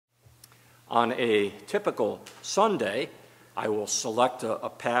On a typical Sunday, I will select a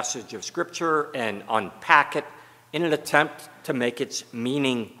passage of Scripture and unpack it in an attempt to make its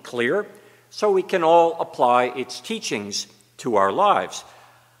meaning clear so we can all apply its teachings to our lives.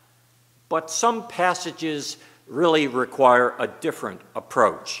 But some passages really require a different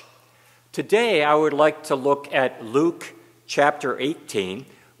approach. Today, I would like to look at Luke chapter 18,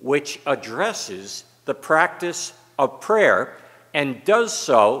 which addresses the practice of prayer and does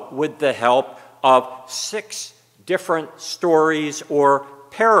so with the help of 6 different stories or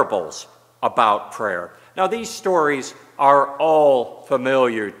parables about prayer. Now, these stories are all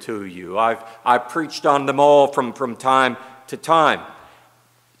familiar to you. I've preached on them all from time to time.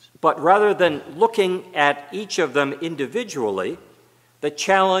 But rather than looking at each of them individually, the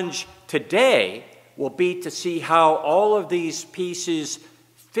challenge today will be to see how all of these pieces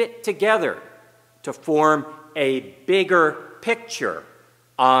fit together to form a bigger picture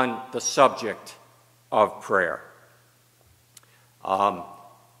on the subject of prayer. A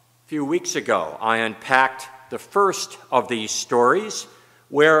few weeks ago, I unpacked the first of these stories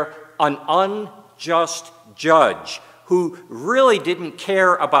where an unjust judge who really didn't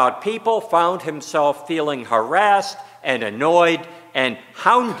care about people found himself feeling harassed and annoyed and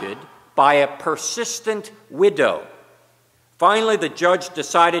hounded by a persistent widow. Finally, the judge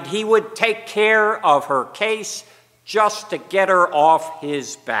decided he would take care of her case just to get her off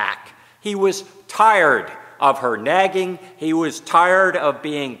his back. He was tired of her nagging. He was tired of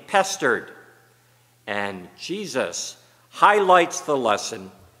being pestered. And Jesus highlights the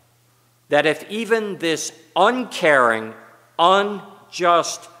lesson that if even this uncaring,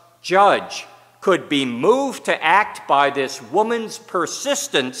 unjust judge could be moved to act by this woman's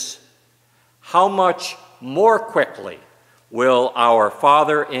persistence, how much more quickly will our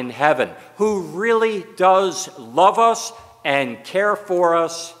Father in heaven, who really does love us and care for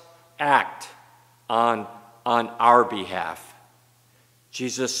us, act on our behalf?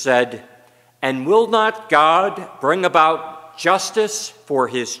 Jesus said, "And will not God bring about justice for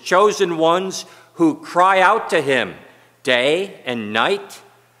his chosen ones who cry out to him day and night?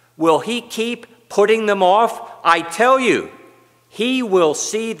 Will he keep putting them off? I tell you, he will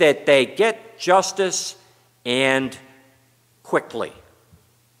see that they get justice, and quickly."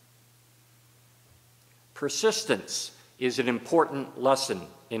 Persistence is an important lesson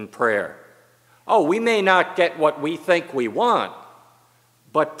in prayer. Oh, we may not get what we think we want,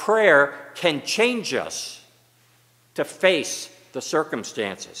 but prayer can change us to face the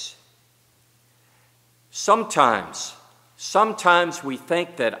circumstances. Sometimes we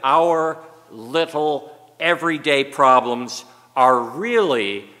think that our little everyday problems are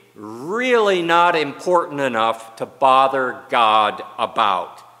really not important enough to bother God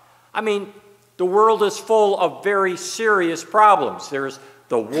about. I mean, the world is full of very serious problems. There's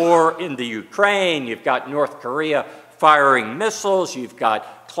the war in the Ukraine, you've got North Korea firing missiles, you've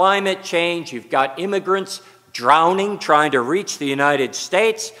got climate change, you've got immigrants drowning trying to reach the United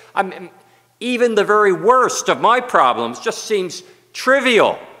States. I mean, even the very worst of my problems just seems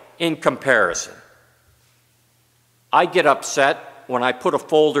trivial in comparison. I get upset when I put a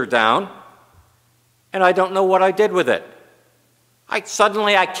folder down and I don't know what I did with it.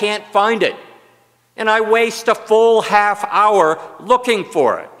 Suddenly I can't find it, and I waste a full half hour looking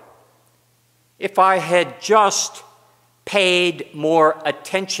for it. If I had just paid more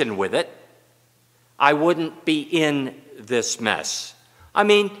attention with it, I wouldn't be in this mess. I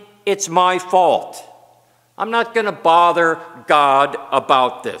mean, it's my fault. I'm not going to bother God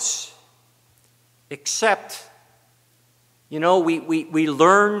about this. Except, you know, we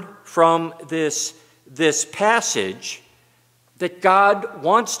learn from this passage that God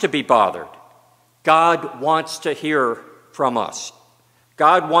wants to be bothered. God wants to hear from us.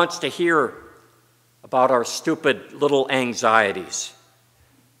 God wants to hear about our stupid little anxieties.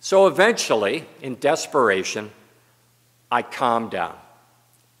 So eventually, in desperation, I calm down.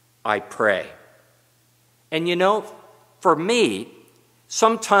 I pray. And you know, for me,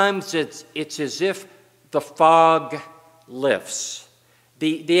 sometimes it's as if the fog lifts.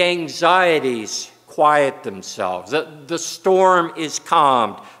 The anxieties quiet themselves. The storm is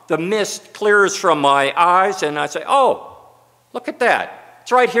calmed. The mist clears from my eyes, and I say, oh, look at that.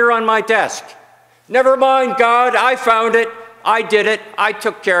 It's right here on my desk. Never mind, God, I found it. I did it. I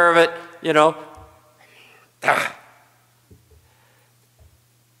took care of it, you know.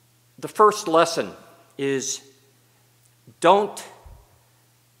 The first lesson is don't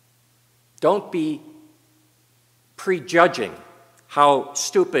be prejudging how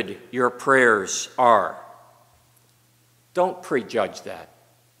stupid your prayers are. Don't prejudge that.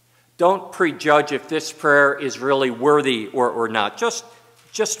 Don't prejudge if this prayer is really worthy or not.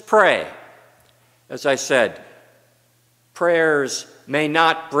 Just pray As I said, prayers may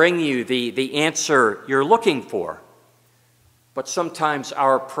not bring you the answer you're looking for, but sometimes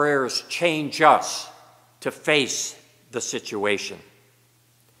our prayers change us to face the situation.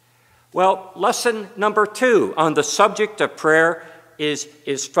 Well, lesson number 2 on the subject of prayer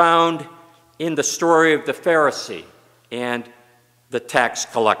is found in the story of the Pharisee and the tax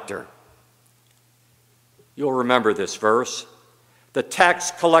collector. You'll remember this verse. The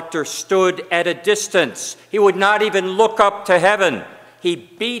tax collector stood at a distance. He would not even look up to heaven. He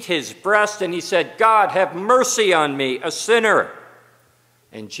beat his breast and he said, "God, have mercy on me, a sinner."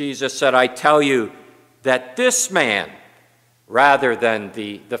 And Jesus said, "I tell you that this man, rather than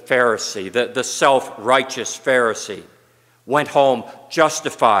the Pharisee, the self-righteous Pharisee, went home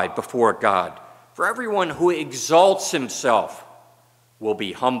justified before God. For everyone who exalts himself will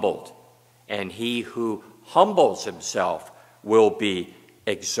be humbled, and he who humbles himself will be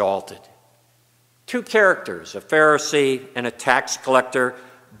exalted." 2 characters, a Pharisee and a tax collector,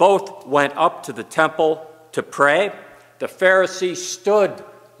 both went up to the temple to pray. The Pharisee stood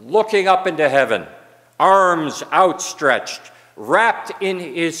looking up into heaven, arms outstretched, wrapped in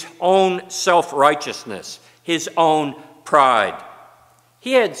his own self-righteousness, his own pride.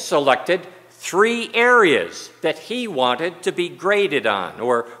 He had selected 3 areas that he wanted to be graded on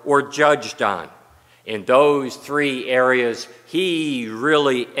or judged on. In those 3 areas, he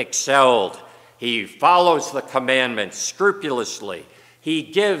really excelled. He follows the commandments scrupulously. He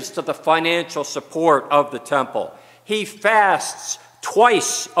gives to the financial support of the temple. He fasts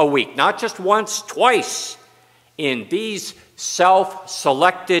twice a week, not just once, twice. In these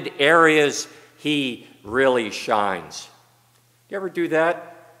self-selected areas, he really shines. You ever do that?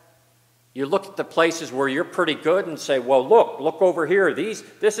 You look at the places where you're pretty good and say, well, look over here.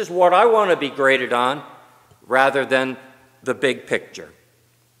 This is what I want to be graded on, rather than the big picture.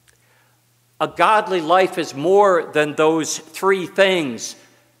 A godly life is more than those 3 things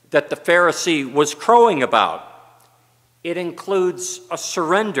that the Pharisee was crowing about. It includes a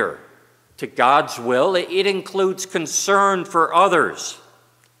surrender to God's will. It includes concern for others.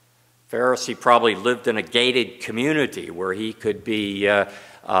 Pharisee probably lived in a gated community where he could be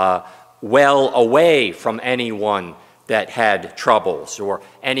well away from anyone that had troubles or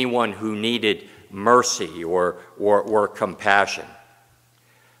anyone who needed mercy or compassion.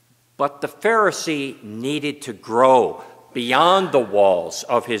 But the Pharisee needed to grow beyond the walls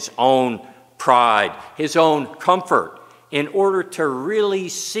of his own pride, his own comfort, in order to really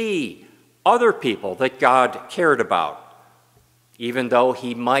see other people that God cared about. Even though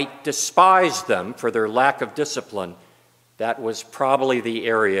he might despise them for their lack of discipline, that was probably the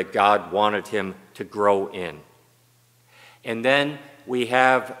area God wanted him to grow in. And then we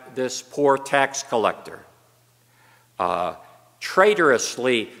have this poor tax collector,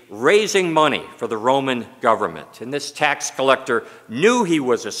 traitorously raising money for the Roman government. And this tax collector knew he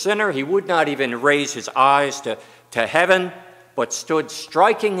was a sinner. He would not even raise his eyes to heaven, but stood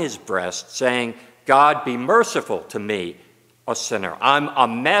striking his breast, saying, "God, be merciful to me, a sinner. I'm a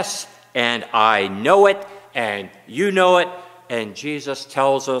mess, and I know it, and you know it." And Jesus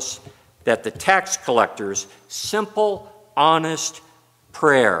tells us that the tax collector's simple, honest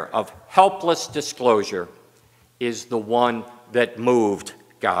prayer of helpless disclosure is the one that moved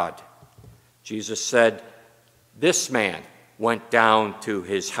God. Jesus said, "This man went down to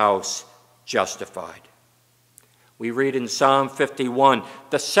his house justified." We read in Psalm 51,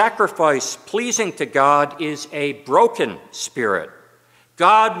 "The sacrifice pleasing to God is a broken spirit.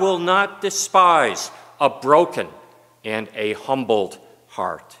 God will not despise a broken and a humbled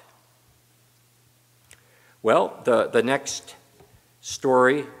heart." Well, the next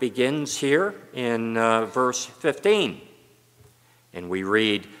story begins here in verse 15. And we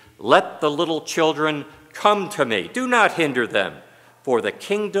read, "Let the little children come to me. Do not hinder them, for the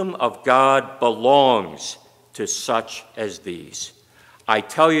kingdom of God belongs to such as these. I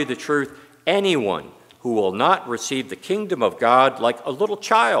tell you the truth, anyone who will not receive the kingdom of God like a little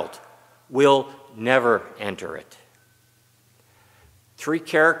child will never enter it." 3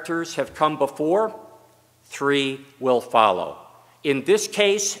 characters have come before, 3 will follow. In this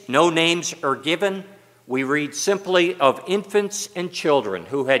case, no names are given. We read simply of infants and children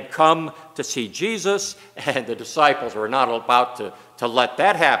who had come to see Jesus, and the disciples were not about to let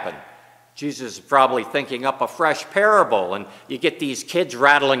that happen. Jesus is probably thinking up a fresh parable, and you get these kids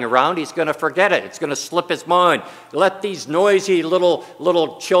rattling around, he's going to forget it. It's going to slip his mind. Let these noisy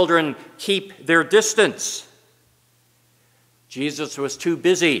little children keep their distance. Jesus was too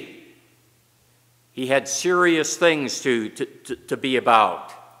busy. He had serious things to be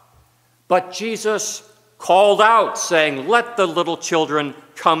about. But Jesus called out, saying, "Let the little children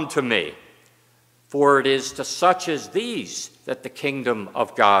come to me." For it is to such as these that the kingdom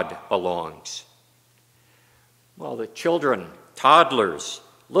of God belongs. Well, the children, toddlers,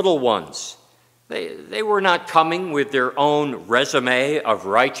 little ones, they were not coming with their own resume of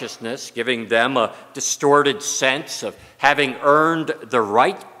righteousness, giving them a distorted sense of having earned the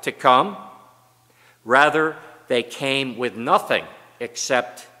right to come. Rather, they came with nothing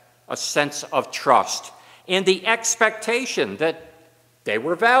except a sense of trust and the expectation that they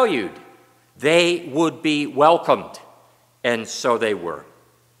were valued, they would be welcomed, and so they were.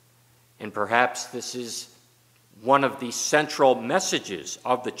 And perhaps this is one of the central messages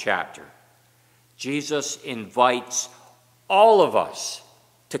of the chapter. Jesus invites all of us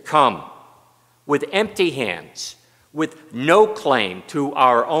to come with empty hands, with no claim to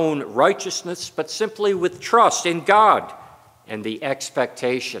our own righteousness, but simply with trust in God and the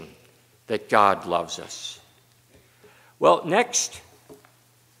expectation that God loves us. Well, next,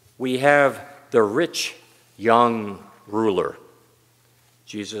 we have the rich young ruler.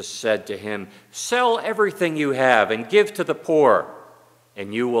 Jesus said to him, "Sell everything you have and give to the poor,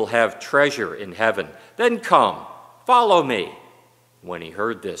 and you will have treasure in heaven. Then come, follow me." When he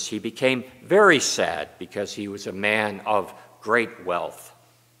heard this, he became very sad because he was a man of great wealth.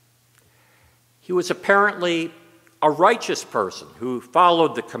 He was apparently a righteous person who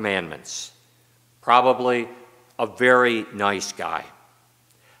followed the commandments, probably a very nice guy.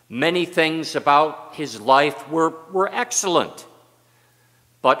 Many things about his life were excellent,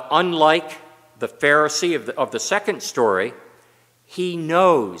 but unlike the Pharisee of the second story, he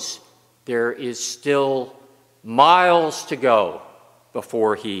knows there is still miles to go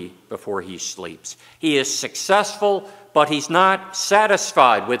before he sleeps. He is successful, but he's not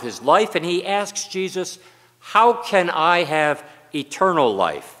satisfied with his life, and he asks Jesus, "How can I have eternal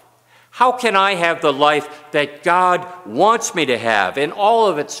life? How can I have the life that God wants me to have in all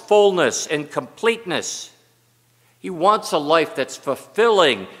of its fullness and completeness?" He wants a life that's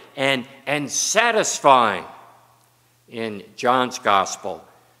fulfilling and satisfying. In John's Gospel,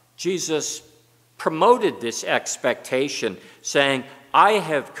 Jesus promoted this expectation, saying, "I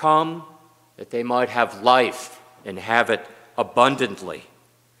have come that they might have life and have it abundantly."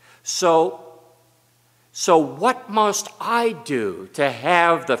 So what must I do to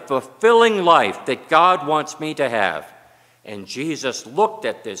have the fulfilling life that God wants me to have? And Jesus looked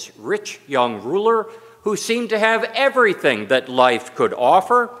at this rich young ruler who seemed to have everything that life could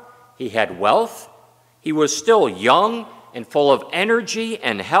offer. He had wealth. He was still young and full of energy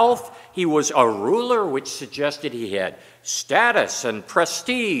and health. He was a ruler, which suggested he had status and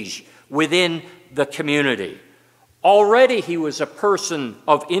prestige within the community. Already he was a person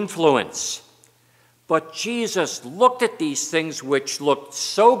of influence. But Jesus looked at these things which looked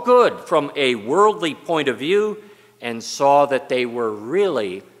so good from a worldly point of view and saw that they were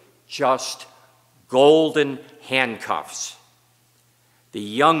really just golden handcuffs. The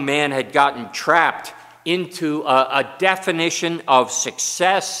young man had gotten trapped into a definition of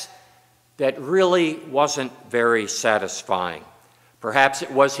success that really wasn't very satisfying. Perhaps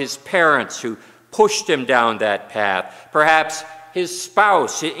it was his parents who pushed him down that path. Perhaps his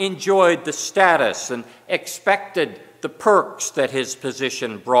spouse enjoyed the status and expected the perks that his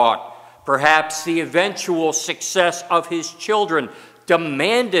position brought. Perhaps the eventual success of his children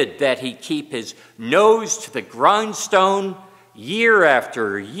demanded that he keep his nose to the grindstone year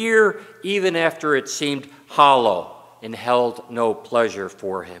after year, even after it seemed hollow and held no pleasure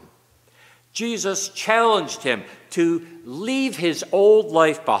for him. Jesus challenged him to leave his old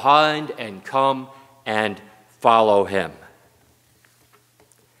life behind and come and follow him.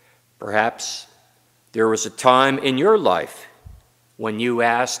 Perhaps there was a time in your life when you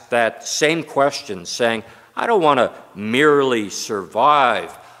asked that same question, saying, "I don't want to merely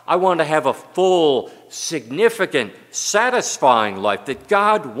survive. I want to have a full, significant, satisfying life that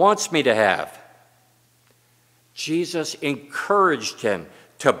God wants me to have." Jesus encouraged him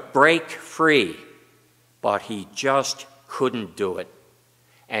to break free, but he just couldn't do it.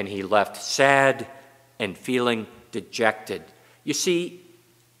 And he left sad and feeling dejected. You see,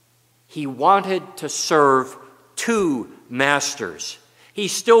 he wanted to serve two masters. He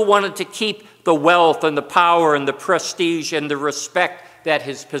still wanted to keep the wealth and the power and the prestige and the respect that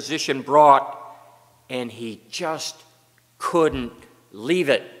his position brought, and he just couldn't leave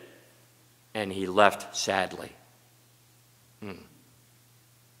it, and he left sadly.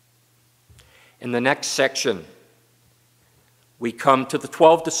 In the next section, we come to the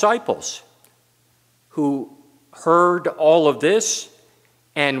 12 disciples who heard all of this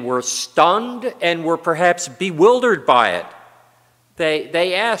and were stunned and were perhaps bewildered by it.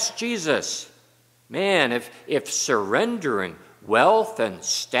 They asked Jesus, "Man, if surrendering wealth and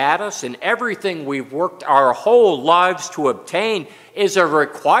status and everything we've worked our whole lives to obtain is a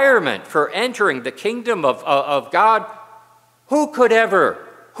requirement for entering the kingdom of God, who could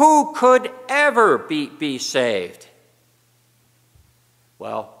ever be saved?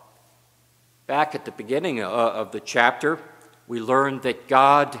 Well, back at the beginning of the chapter, we learned that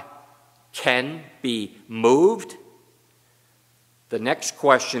God can be moved. The next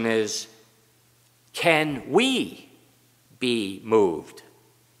question is, can we be moved?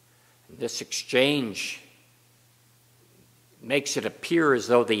 And this exchange makes it appear as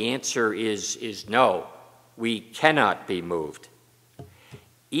though the answer is no. We cannot be moved.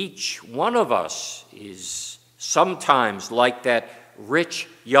 Each one of us is sometimes like that rich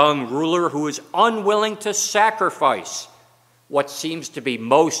young ruler who is unwilling to sacrifice what seems to be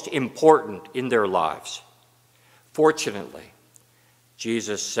most important in their lives. Fortunately,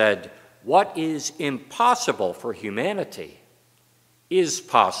 Jesus said, what is impossible for humanity is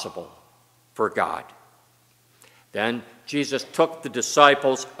possible for God. Then Jesus took the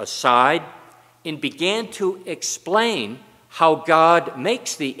disciples aside and began to explain how God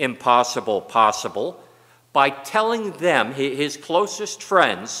makes the impossible possible by telling them, his closest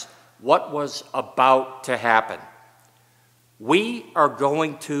friends, what was about to happen. We are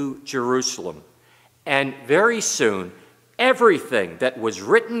going to Jerusalem, and very soon, everything that was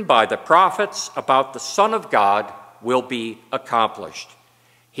written by the prophets about the Son of God will be accomplished.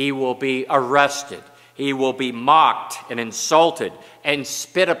 He will be arrested. He will be mocked and insulted and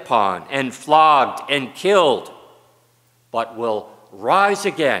spit upon and flogged and killed, but will rise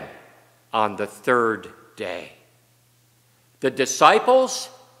again on the third day. The disciples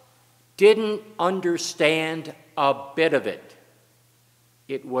didn't understand a bit of it.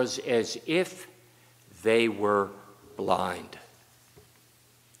 It was as if they were blind.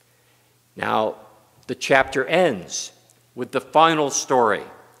 Now, the chapter ends with the final story,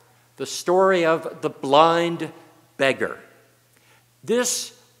 the story of the blind beggar.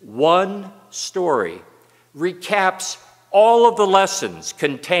 This one story recaps all of the lessons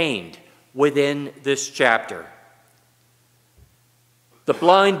contained within this chapter. The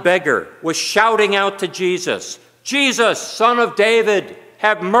blind beggar was shouting out to Jesus, "Jesus, Son of David,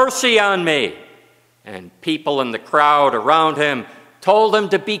 have mercy on me." And people in the crowd around him told him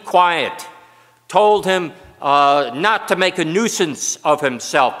to be quiet, told him not to make a nuisance of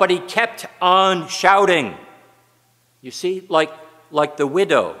himself, but he kept on shouting. You see, like the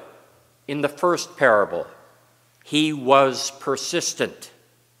widow in the first parable, he was persistent.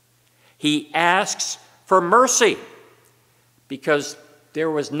 He asks for mercy because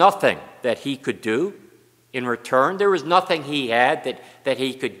there was nothing that he could do in return. There was nothing he had that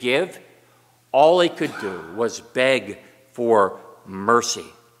he could give. All he could do was beg for mercy.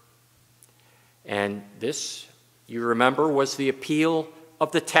 And this, you remember, was the appeal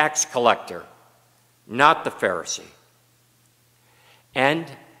of the tax collector, not the Pharisee.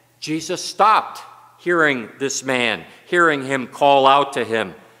 And Jesus stopped hearing this man, hearing him call out to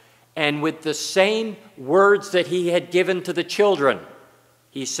him. And with the same words that he had given to the children,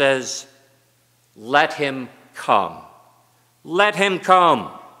 he says, "Let him come. Let him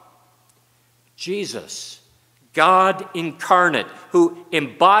come." Jesus, God incarnate, who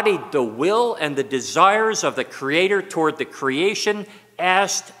embodied the will and the desires of the Creator toward the creation,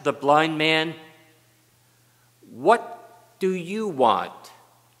 asked the blind man, "What do you want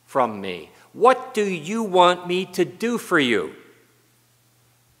from me? What do you want me to do for you?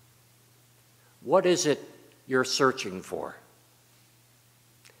 What is it you're searching for?"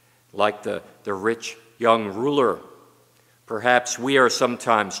 Like the rich young ruler, perhaps we are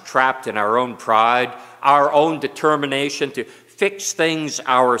sometimes trapped in our own pride, our own determination to fix things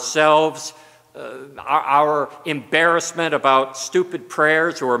ourselves, our embarrassment about stupid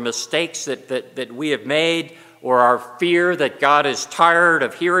prayers or mistakes that we have made, or our fear that God is tired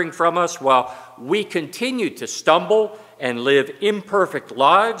of hearing from us while we continue to stumble and live imperfect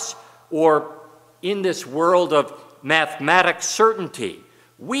lives, or in this world of mathematic certainty,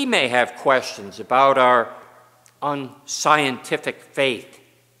 we may have questions about our unscientific faith.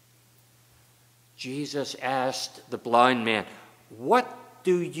 Jesus asked the blind man, "What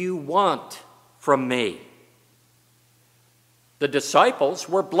do you want from me?" The disciples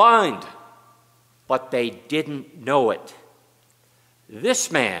were blind, but they didn't know it.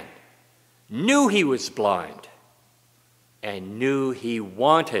 This man knew he was blind and knew he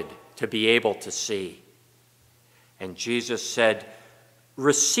wanted to be able to see. And Jesus said,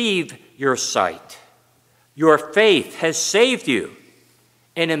 "Receive your sight. Your faith has saved you."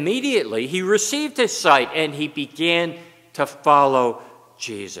 And immediately he received his sight and he began to follow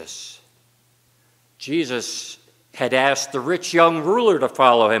Jesus. Jesus had asked the rich young ruler to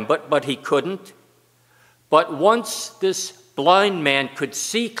follow him, but he couldn't. But once this blind man could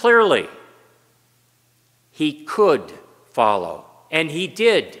see clearly, he could follow, and he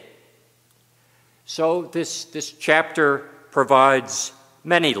did. So this chapter provides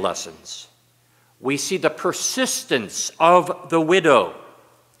many lessons. We see the persistence of the widow.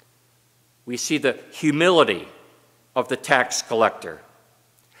 We see the humility of the tax collector.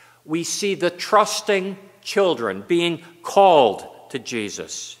 We see the trusting children being called to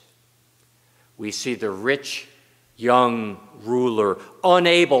Jesus. We see the rich young ruler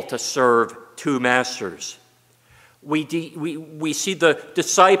unable to serve two masters. We see the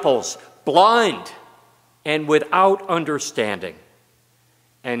disciples blind and without understanding.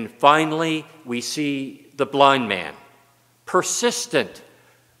 And finally, we see the blind man, persistent,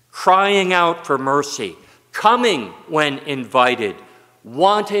 crying out for mercy, coming when invited,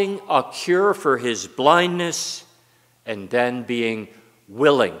 wanting a cure for his blindness, and then being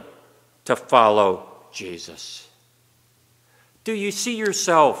willing to follow Jesus. Do you see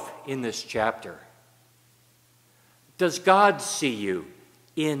yourself in this chapter? Does God see you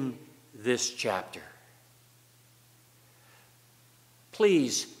in this chapter?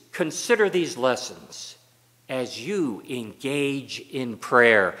 Please consider these lessons as you engage in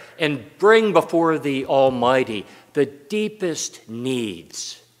prayer and bring before the Almighty the deepest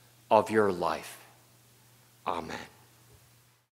needs of your life. Amen.